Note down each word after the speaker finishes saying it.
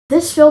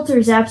This filter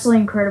is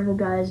absolutely incredible,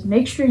 guys.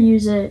 Make sure to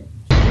use it.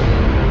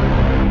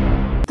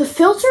 The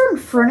filter in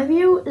front of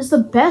you is the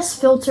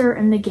best filter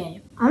in the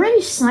game. I'm going to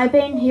be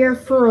sniping here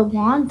for a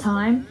long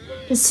time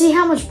to see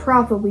how much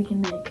profit we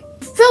can make.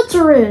 The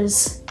filter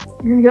is,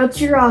 you're going to go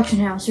to your auction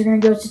house, you're going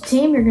to go to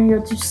team, you're going to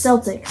go to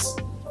Celtics,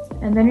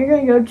 and then you're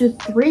going to go to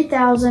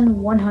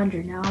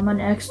 3,100. Now I'm on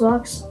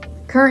Xbox.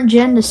 Current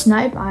gen to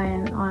snipe, I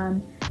am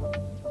on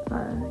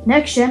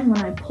next gen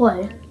when I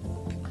play.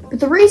 But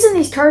the reason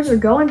these cards are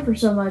going for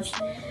so much,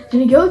 when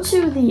you go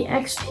to the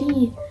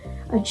XP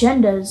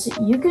agendas,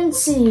 you can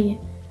see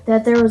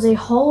that there was a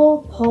holo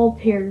Paul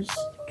Pierce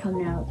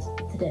coming out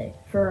today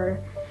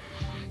for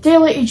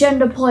daily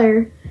agenda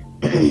player.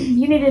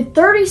 You needed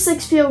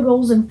 36 field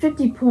goals and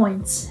 50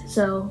 points,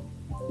 so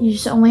you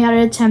just only had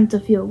to attempt the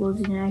field goals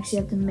you didn't actually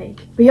have to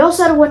make. But you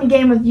also had to win a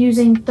game with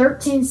using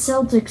 13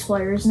 Celtics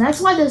players, and that's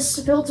why this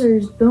filter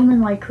is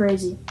booming like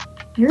crazy.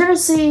 You're going to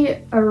see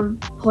a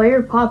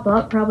player pop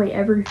up probably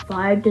every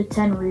 5 to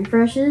 10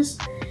 refreshes,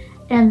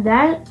 and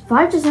that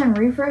 5 to 10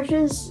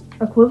 refreshes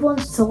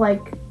equivalents to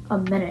like a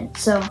minute.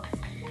 So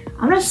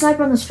I'm going to snipe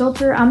on this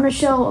filter. I'm going to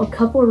show a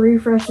couple of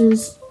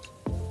refreshes.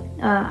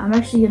 I'm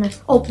actually going to,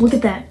 oh, look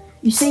at that.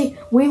 You see,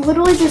 we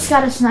literally just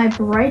got a snipe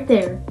right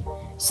there.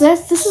 So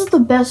this is the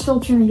best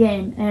filter in the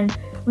game, and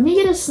when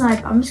you get a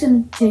snipe, I'm just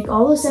going to take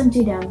all this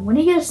MT down. When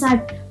you get a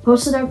snipe,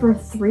 post it up for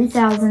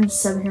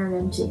 3,700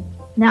 MT.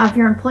 Now, if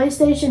you're on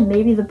PlayStation,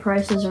 maybe the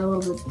prices are a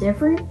little bit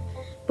different,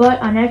 but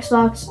on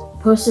Xbox,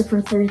 post it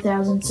for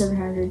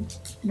 3,700.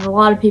 And a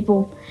lot of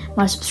people,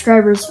 my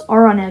subscribers,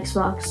 are on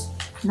Xbox.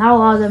 Not a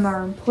lot of them are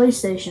on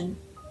PlayStation.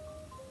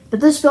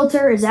 But this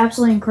filter is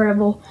absolutely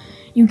incredible.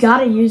 You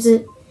gotta use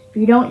it. If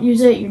you don't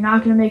use it, you're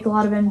not gonna make a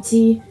lot of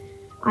MT.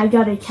 I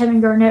got a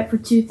Kevin Garnett for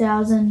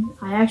 2,000.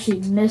 I actually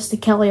missed the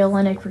Kelly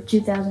Olynyk for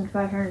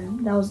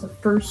 2,500. That was the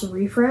first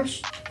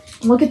refresh.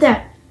 And look at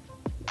that.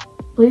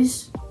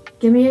 Please,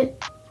 give me it.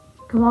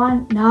 Come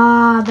on.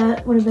 Nah,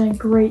 that would have been a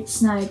great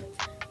snipe.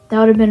 That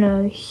would have been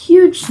a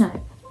huge snipe.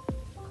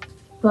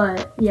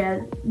 But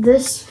yeah,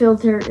 this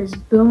filter is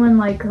booming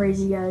like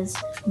crazy, guys.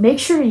 Make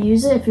sure to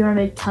use it if you want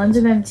to make tons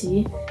of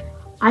MT.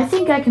 I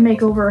think I can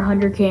make over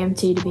 100k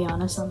MT, to be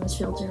honest, on this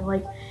filter.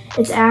 Like,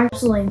 it's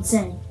absolutely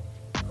insane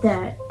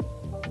that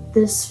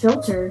this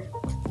filter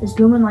is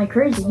booming like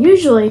crazy.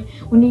 Usually,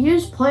 when you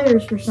use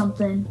players for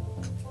something,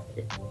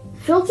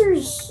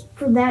 filters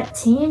for that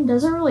team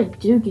doesn't really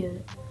do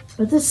good.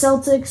 But this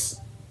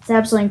Celtics, it's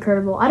absolutely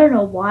incredible. I don't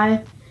know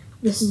why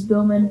this is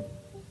booming.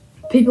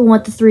 People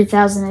want the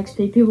 3,000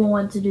 XP. People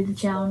want to do the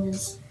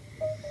challenges.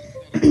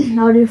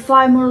 I'll do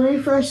 5 more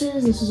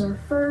refreshes. This is our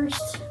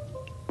first,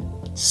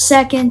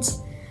 second.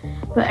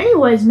 But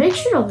anyways, make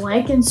sure to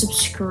like and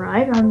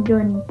subscribe. I'm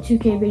doing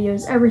 2K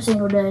videos every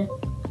single day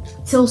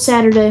till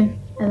Saturday.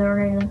 And then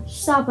we're going to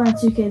stop on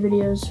 2K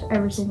videos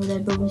every single day.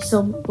 But we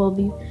still will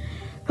be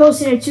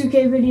posting a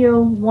 2K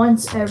video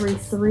once every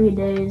 3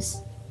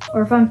 days.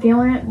 Or if I'm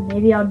feeling it,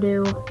 maybe I'll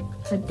do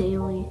a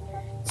daily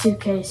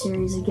 2K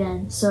series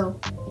again. So,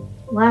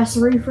 last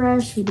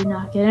refresh, we did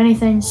not get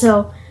anything.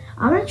 So,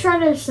 I'm going to try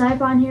to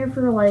snipe on here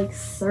for like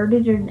 30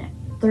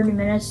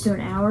 minutes to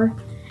an hour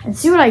and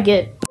see what I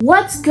get.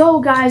 Let's go,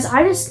 guys.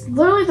 I just,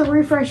 literally the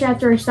refresh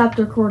after I stopped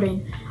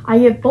recording, I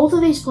get both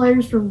of these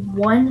players for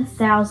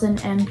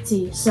 1,000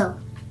 MT. So,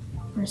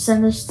 I'm going to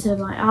send this to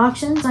my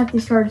auction, snipe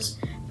these cards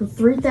for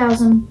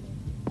 1,000,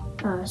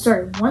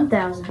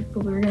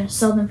 but we were going to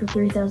sell them for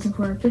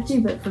 3,450,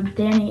 but for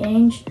Danny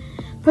Ainge,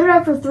 put it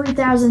up for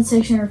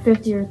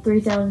 3,650 or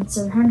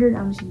 3,700.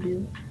 I'm just going to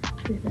do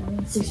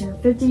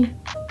 3,650.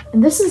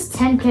 And this is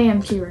 10k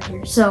MT right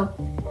here. So,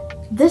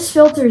 this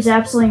filter is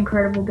absolutely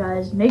incredible,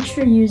 guys. Make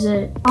sure to use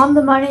it. On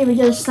the money, we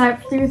get a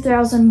snipe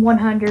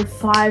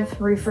 3,105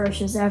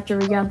 refreshes after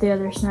we got the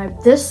other snipe.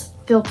 This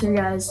filter,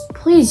 guys,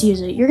 please use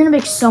it. You're going to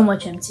make so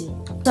much MT.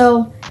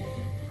 So,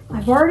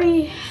 I've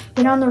already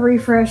been on the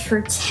refresh for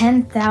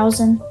 10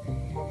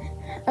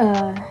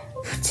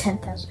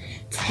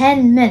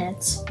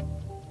 minutes.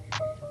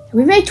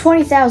 We made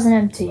 20,000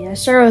 MT. I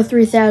started with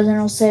 3,000.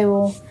 I'll say,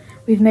 well,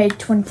 we've made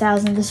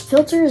 20,000. This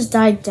filter has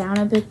died down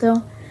a bit,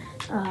 though.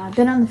 I've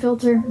been on the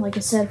filter, like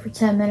I said, for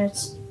 10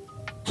 minutes.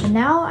 And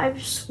now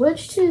I've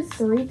switched to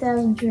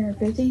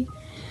 3,250.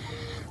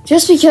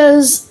 Just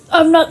because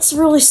I've not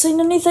really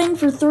seen anything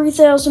for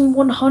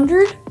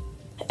 3,100.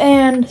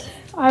 And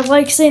I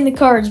like seeing the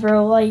cards,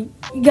 bro. Like,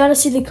 you gotta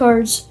see the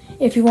cards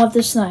if you want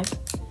this snipe.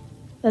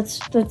 That's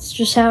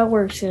just how it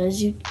works,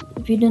 guys.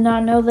 If you did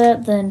not know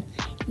that, then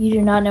you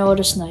do not know how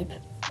to snipe.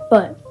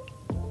 But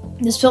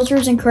this filter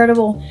is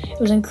incredible. It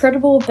was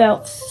incredible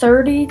about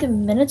 30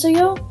 minutes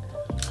ago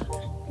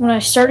when I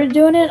started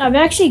doing it. I've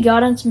actually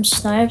gotten some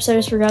snipes. I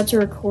just forgot to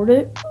record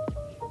it.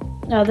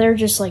 Now they're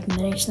just like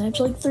mini snipes,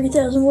 like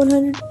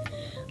 3,100.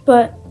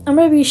 But I'm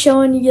gonna be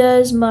showing you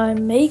guys my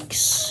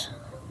makes.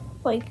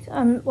 Like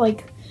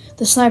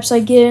the snipes I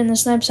get and the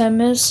snipes I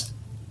miss.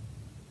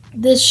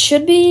 This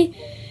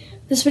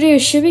video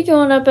should be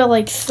going up at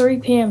like 3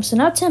 p.m. So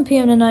not 10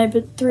 p.m. tonight,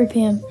 but 3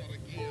 p.m.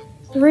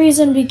 The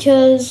reason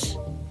because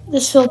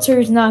this filter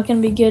is not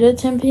going to be good at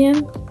 10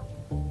 p.m.,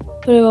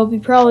 but it will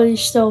probably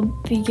still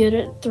be good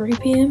at 3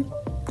 p.m.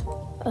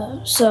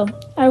 So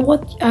I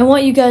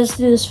want you guys to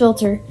do this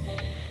filter.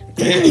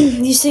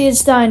 You see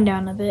it's dying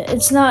down a bit.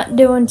 It's not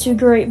doing too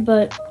great,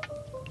 but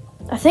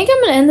I think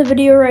I'm going to end the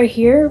video right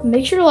here.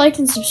 Make sure to like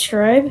and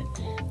subscribe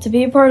to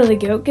be a part of the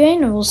GOAT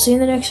gang, and we'll see you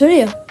in the next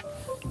video.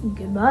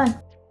 Goodbye.